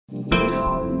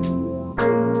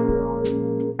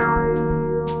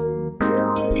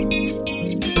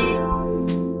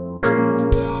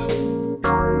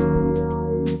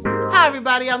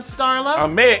I'm Starla.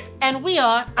 I'm Mik. And we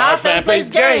are Our Fan Plays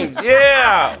Games.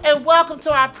 Yeah. And welcome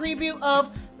to our preview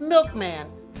of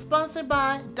Milkman, sponsored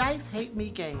by Dice Hate Me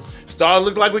Games. Starla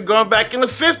look like we're going back in the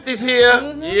 50s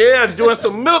here. Yeah, doing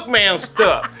some Milkman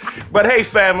stuff. But hey,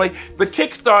 family, the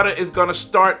Kickstarter is going to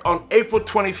start on April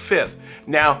 25th.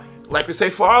 Now, like we say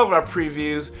for all of our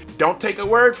previews, don't take a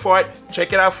word for it.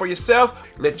 Check it out for yourself.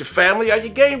 Let your family or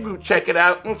your game group check it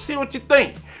out and see what you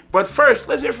think. But first,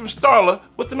 let's hear from Starla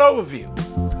with an overview.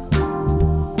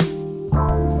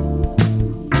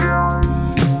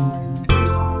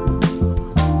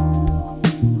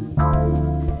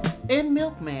 In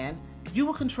Milkman, you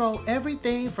will control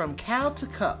everything from cow to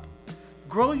cup,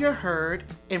 grow your herd,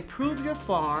 improve your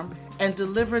farm, and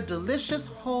deliver delicious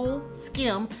whole,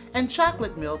 skim, and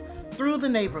chocolate milk through the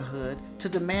neighborhood to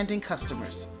demanding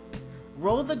customers.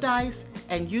 Roll the dice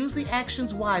and use the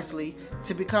actions wisely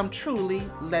to become truly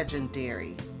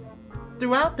legendary.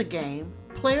 Throughout the game,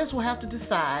 players will have to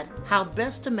decide how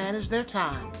best to manage their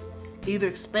time, either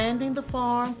expanding the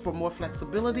farm for more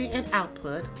flexibility and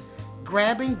output,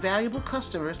 grabbing valuable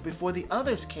customers before the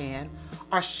others can,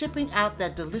 or shipping out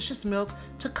that delicious milk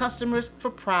to customers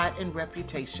for pride and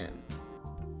reputation.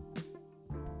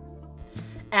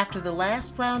 After the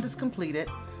last round is completed,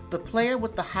 the player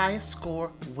with the highest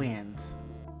score wins.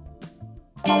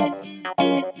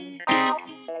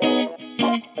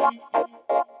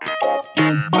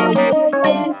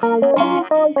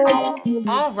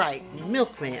 All right,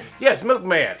 Milkman. Yes,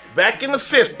 Milkman. Back in the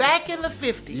 50s. Back in the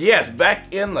 50s. Yes,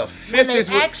 back in the 50s. When they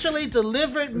actually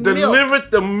delivered milk.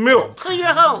 Delivered the milk. To your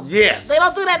home. Yes. They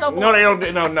don't do that no more. No,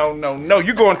 they don't. No.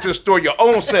 You go into the store your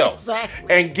own self.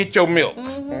 Exactly. And get your milk.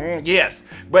 Yes.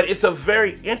 But it's a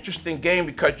very interesting game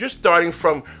because you're starting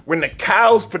from when the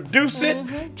cows produce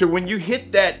it to when you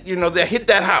hit that, they hit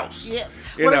that house. Yes.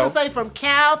 What does it say? From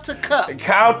cow to cup.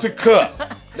 Cow to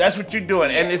cup. That's what you're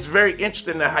doing. And it's very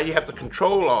interesting how you have to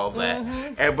control all that.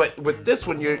 But with this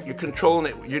one, you're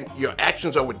controlling it. Your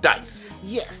actions are with dice.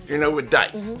 Yes. With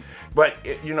dice. But,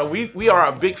 we are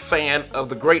a big fan of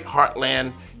the great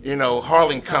Heartland,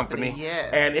 Harlan Company.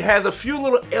 Yes. And it has a few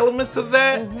little elements of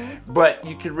that, but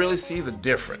you can really see the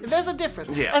difference. There's a difference.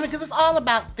 Yes. I mean, because it's all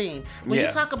about theme. When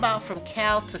Yes. you talk about from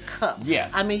cow to cup,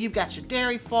 Yes. I mean, you've got your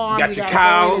dairy farm. You got you your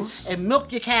gotta go in cows. and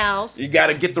milk your cows. You got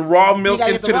to get the raw milk You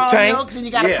gotta into get the raw tanks. milk, then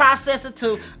you got to Yes. process it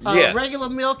to Yes. regular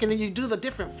milk, and then you do the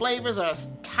different flavors or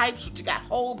types. You got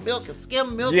whole milk and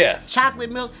skim milk, Yes. chocolate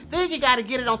milk. Then you got to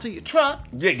get it onto your truck.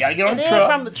 Yeah, you got to get on And the then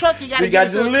truck. from the truck, you got to You get gotta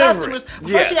it to the deliver it. customers.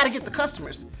 But Yes. first, you got to get the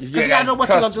customers because Yeah, you got to know what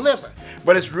you're going to customers. deliver.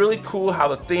 But it's really cool how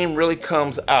the theme really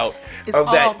comes out It's of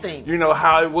all that. theme.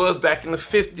 How it was back in the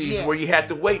 50s Yes. where you had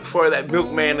to wait for that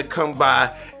milkman to come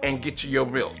by and get you your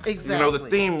milk. Exactly. The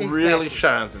theme really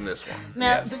shines in this one.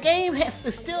 Now, Yes. the game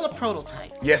is still a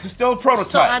prototype. Yes, it's still a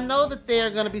prototype. So I know that there are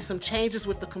going to be some changes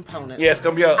with the components. Yeah, it's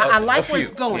going to be I a like few. where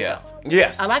it's going, Yeah. though.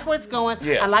 Yes. I like where it's going.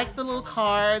 Yeah. I like the little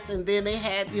cards, and then they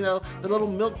had, the little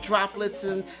milk droplets,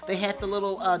 and they had the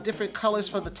little different colors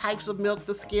for the types of milk,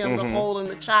 the skim, the whole, and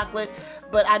the chocolate.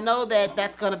 But I know that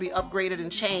that's going to be upgraded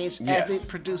and changed Yes.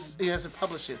 as it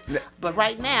publishes. But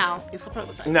right now, it's a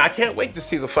prototype. Now, I can't wait to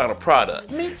see the final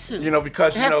product. Me too.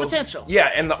 Because it has potential.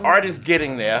 Yeah, and the art is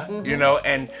getting there.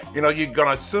 And you're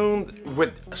gonna soon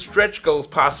with stretch goals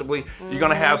possibly. You're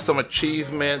gonna have some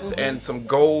achievements and some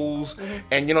goals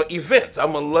and events.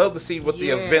 I'm gonna love to see what the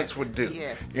events would do.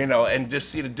 Yes. And just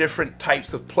see the different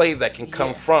types of play that can come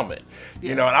Yes. from it.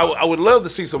 And I would love to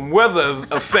see some weather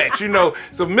effects.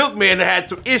 Some milkmen that had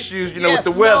some issues. With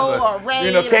the snow weather. or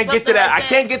rain or Can't get to something that. like I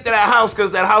can't get to that house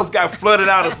because that house got flooded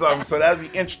out or something. So that'd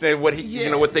be interesting what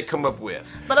what they come up with.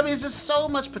 But I mean, it's just so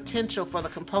much potential for the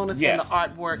components and the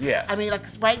artwork. Yes. I mean, like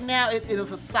right now, it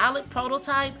is a solid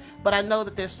prototype, but I know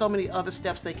that there's so many other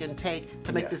steps they can take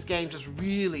to make this game just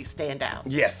really stand out.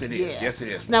 Yes, it is. Yeah. Yes, it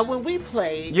is. Now, when we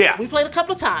played, we played a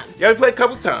couple of times. Yeah, we played a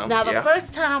couple of times. Now, the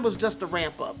first time was just a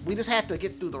ramp up. We just had to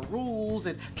get through the rules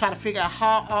and try to figure out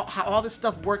how all this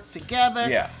stuff worked together.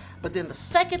 Yeah. But then the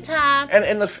second time,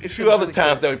 and a few other really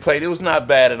times good. that we played, it was not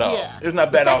bad at all. Yeah. It was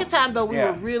not bad The at all. second time, though, we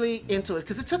were really into it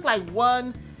because it took like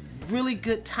one really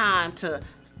good time to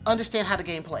understand how the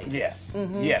game plays. Yes,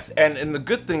 yes. And the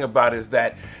good thing about it is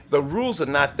that the rules are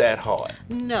not that hard.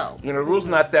 No. The rules are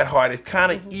not that hard. It's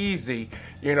kind of easy.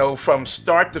 From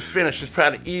start to finish, it's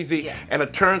kind of easy, and the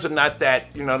turns are not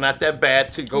that, not that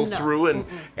bad to go through,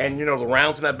 and the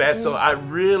rounds are not bad. So I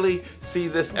really see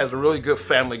this as a really good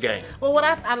family game. Well, what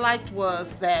I liked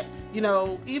was that you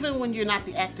know, even when you're not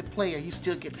the active player, you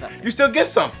still get something. You still get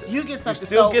something. You get something. You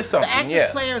still get something, the active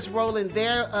yes. players roll in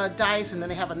their dice, and then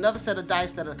they have another set of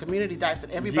dice that are community dice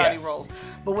that everybody Yes. rolls.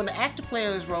 But when the active player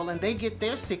is rolling, they get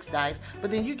their 6 dice,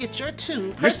 but then you get your 2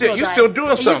 You're personal still dice, doing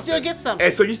and something. you still get something.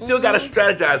 And so you still got to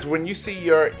strategize. When you see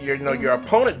your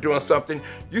opponent doing something,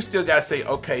 you still got to say,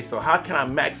 okay, so how can I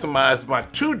maximize my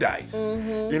 2 dice?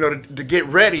 You know, to get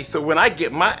ready. So when I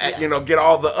get my, you know, get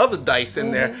all the other dice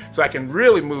in there, so I can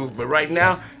really move. But right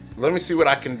now, let me see what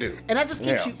I can do. And that just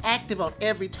keeps you active on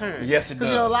every turn. Yes, it does. Because,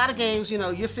 you know, a lot of games, you know,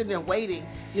 you're sitting there waiting,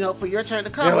 you know, for your turn to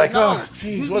come. You're like, no, oh,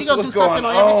 geez, you're what's going to do going something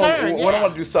on every turn. What I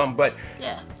want to do something. But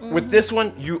with this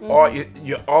one,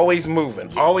 you're always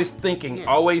moving, always thinking,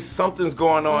 always something's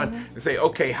going on. And say,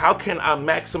 okay, how can I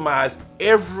maximize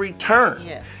every turn?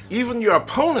 Yes. Even your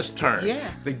opponent's turn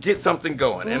to get something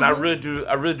going. And I really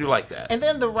do like that. And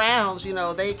then the rounds, you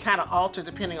know, they kind of alter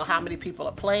depending on how many people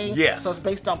are playing. Yes. So it's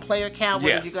based on player count,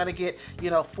 whether Yes. you're going to get, you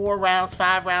know, 4 rounds,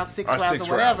 5 rounds, 6 Or rounds, 6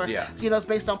 or whatever. rounds, yeah. So, you know, it's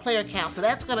based on player count. So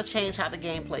that's going to change how the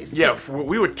game plays, too. Yeah,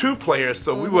 we were 2 players,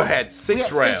 so we had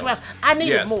 6 rounds. 6 rounds. I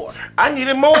needed more. I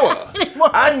needed more.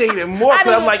 I needed more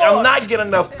because I'm like, more. I'm not getting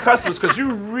enough customers because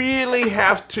you really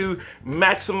have to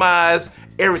maximize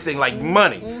everything, like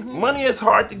money. Money is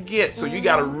hard to get, so you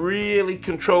got to really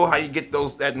control how you get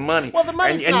that money. Well, the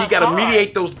money's and not you got to hard.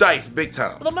 mediate those dice big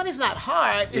time. Well, the money's not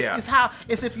hard. It's, Yeah.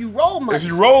 it's if you roll money. If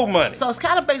you roll money. So it's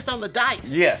kind of based on the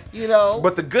dice. Yes. You know.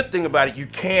 But the good thing about it, you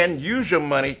can use your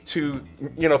money to,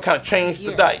 you know, kind of change the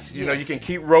Yes, dice. You know, you can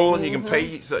keep rolling. You can pay,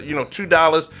 you know,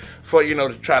 $2 for, you know,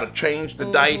 to try to change the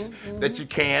dice that you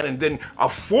can, and then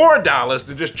 $4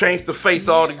 to just change the face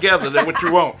altogether. That's what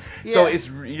you want. So it's,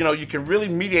 you know, you can really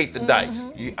mediate the dice.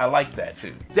 I like that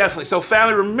too. Definitely. So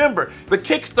family, remember, the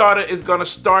Kickstarter is going to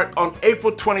start on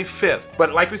April 25th.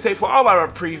 But like we say for all our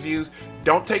previews,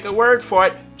 don't take a word for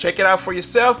it. Check it out for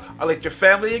yourself, or let your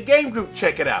family or game group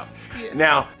check it out. Yes.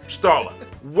 Now, Starla,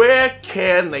 where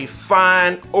can they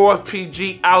find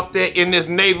OFPG out there in this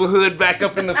neighborhood back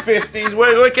up in the 50s?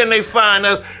 Where can they find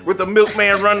us with the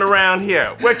Milkman running around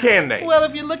here? Where can they? Well,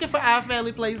 if you're looking for Our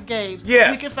Family Plays Games,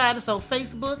 Yes. you can find us on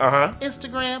Facebook,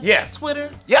 Instagram, Yes.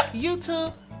 Twitter, Yep.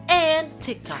 YouTube, and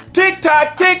TikTok.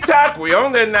 TikTok. We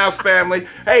on there now, family.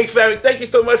 Hey, family, thank you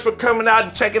so much for coming out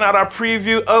and checking out our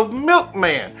preview of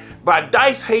Milkman by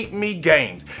Dice Hate Me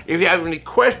Games. If you have any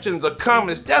questions or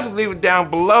comments, definitely leave it down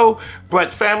below.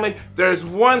 But family, there's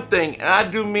one thing, and I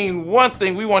do mean one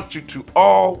thing we want you to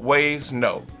always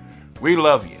know. We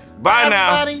love you. Bye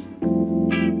now. Everybody.